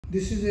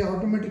This is a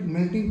automatic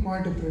melting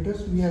point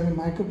apparatus. We have a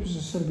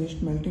microprocessor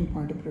based melting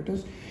point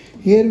apparatus.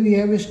 Here we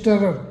have a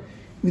stirrer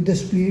with the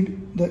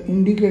speed, the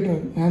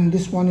indicator, and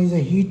this one is a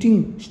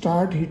heating,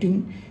 start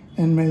heating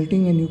and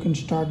melting, and you can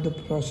start the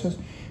process.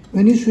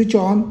 When you switch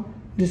on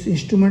this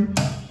instrument,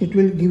 it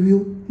will give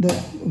you the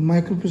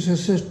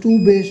microprocessor's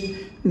two based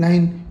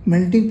line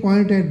melting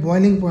point and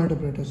boiling point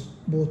apparatus.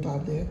 Both are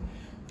there.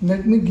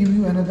 Let me give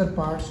you another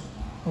parts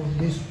of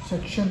this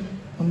section.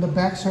 On the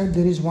back side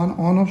there is one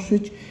on off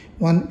switch,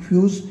 one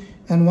fuse,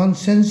 and one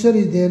sensor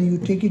is there. You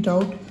take it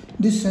out.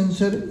 This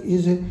sensor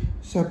is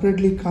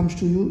separately comes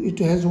to you. It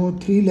has over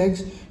 3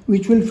 legs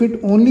which will fit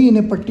only in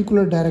a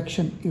particular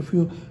direction. If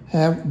you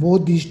have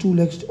both these 2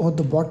 legs on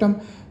the bottom,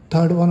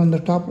 third one on the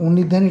top,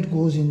 only then it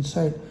goes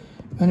inside.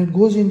 When it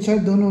goes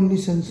inside, then only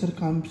sensor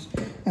comes.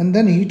 And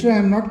then heater I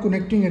am not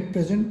connecting at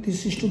present.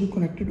 This is to be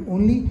connected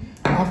only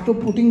after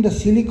putting the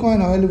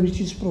silicone oil which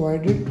is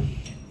provided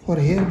for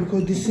here,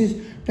 because this is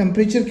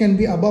temperature can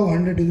be above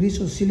 100 degrees,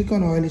 so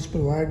silicone oil is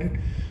provided.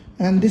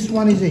 And this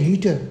one is a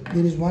heater.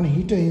 There is one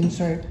heater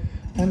inside,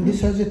 and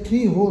this has a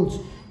 3 holes,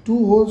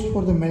 2 holes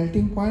for the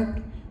melting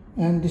point,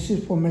 and this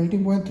is for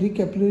melting point, 3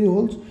 capillary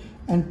holes,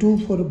 and 2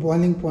 for the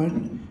boiling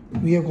point.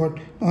 We have got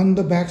on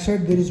the back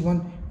side there is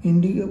one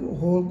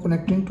hole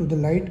connecting to the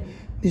light.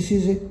 This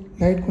is a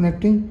light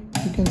connecting.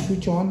 You can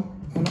switch on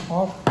and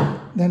off.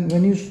 Then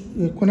when you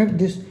connect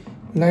this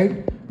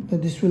light,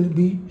 this will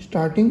be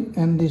starting,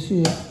 and this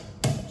is a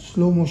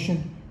slow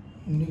motion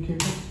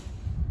indicator.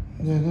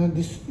 Then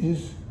this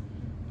is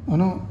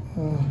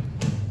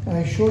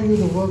I show you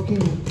the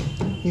working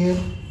here.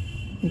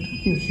 It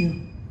gives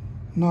you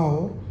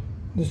now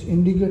this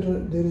indicator.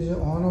 There is a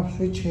on off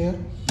switch here.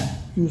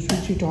 You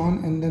switch it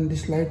on and then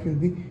this light will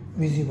be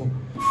visible.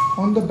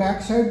 On the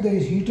back side there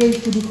is heater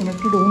is to be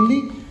connected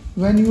only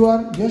when you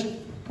are just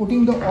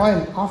putting the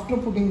oil. After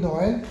putting the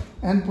oil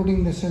and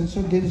putting the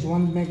sensor, there is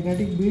one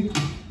magnetic bead.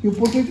 You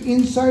put it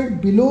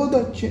inside below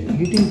the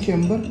heating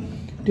chamber,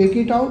 take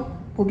it out,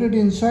 put it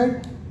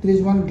inside. There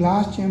is one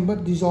glass chamber.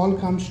 This all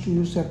comes to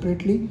you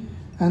separately,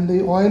 and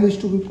the oil is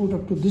to be put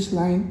up to this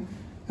line,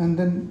 and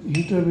then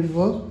heater will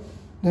work.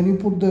 Then you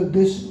put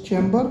this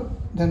chamber,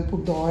 then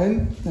put the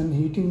oil, then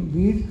heating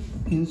bead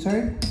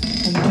inside,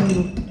 and then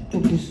you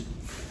put this.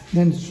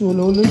 Then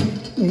slowly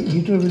the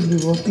heater will be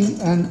working,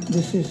 and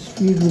this is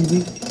speed will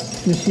be,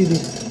 you see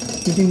this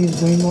heating is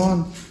going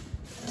on,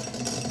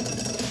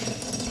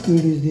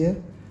 speed is there,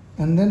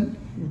 and then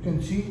you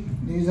can see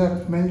these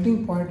are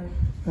melting point,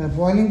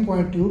 boiling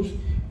point tubes.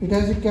 It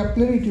has a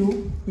capillary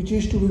tube which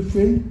is to be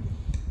filled.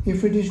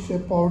 If it is a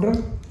powder,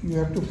 you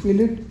have to fill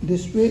it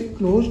this way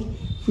closed,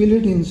 fill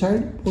it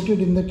inside, put it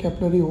in the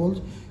capillary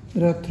holes.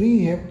 There are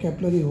 3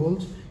 capillary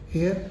holes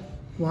here,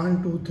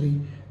 1, 2,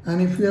 3.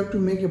 And if you have to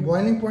make a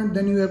boiling point,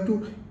 then you have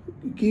to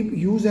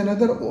use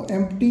another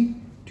empty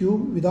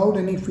tube without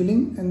any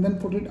filling, and then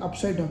put it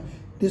upside down.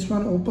 This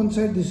one open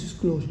side, this is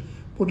closed.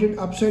 Put it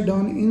upside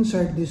down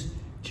inside this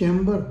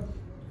chamber.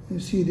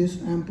 You see this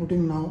I am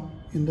putting now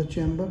in the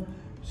chamber.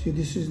 See,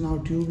 this is now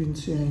tube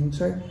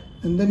inside,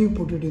 and then you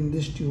put it in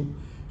this tube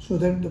so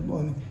that the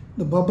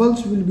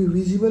bubbles will be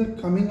visible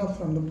coming up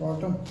from the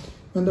bottom.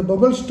 When the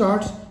bubble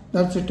starts,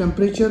 that's the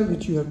temperature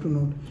which you have to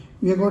note.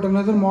 We have got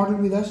another model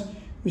with us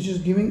which is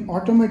giving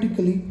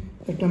automatically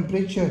the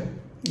temperature.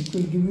 It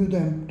will give you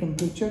the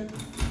temperature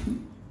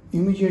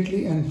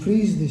immediately and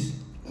freeze this.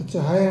 That's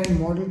a higher end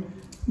model.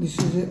 This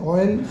is a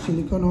oil,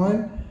 silicone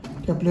oil,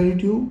 capillary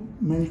tube,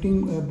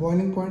 melting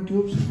boiling point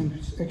tubes, and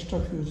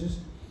extra fuses.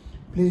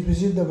 Please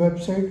visit the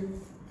website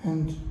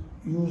and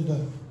use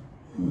the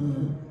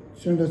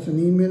send us an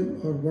email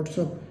or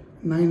WhatsApp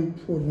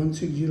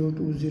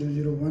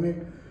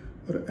 9416020018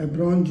 or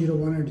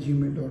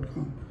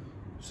abron01@gmail.com.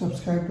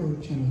 Subscribe to our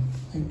channel.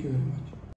 Thank you very much.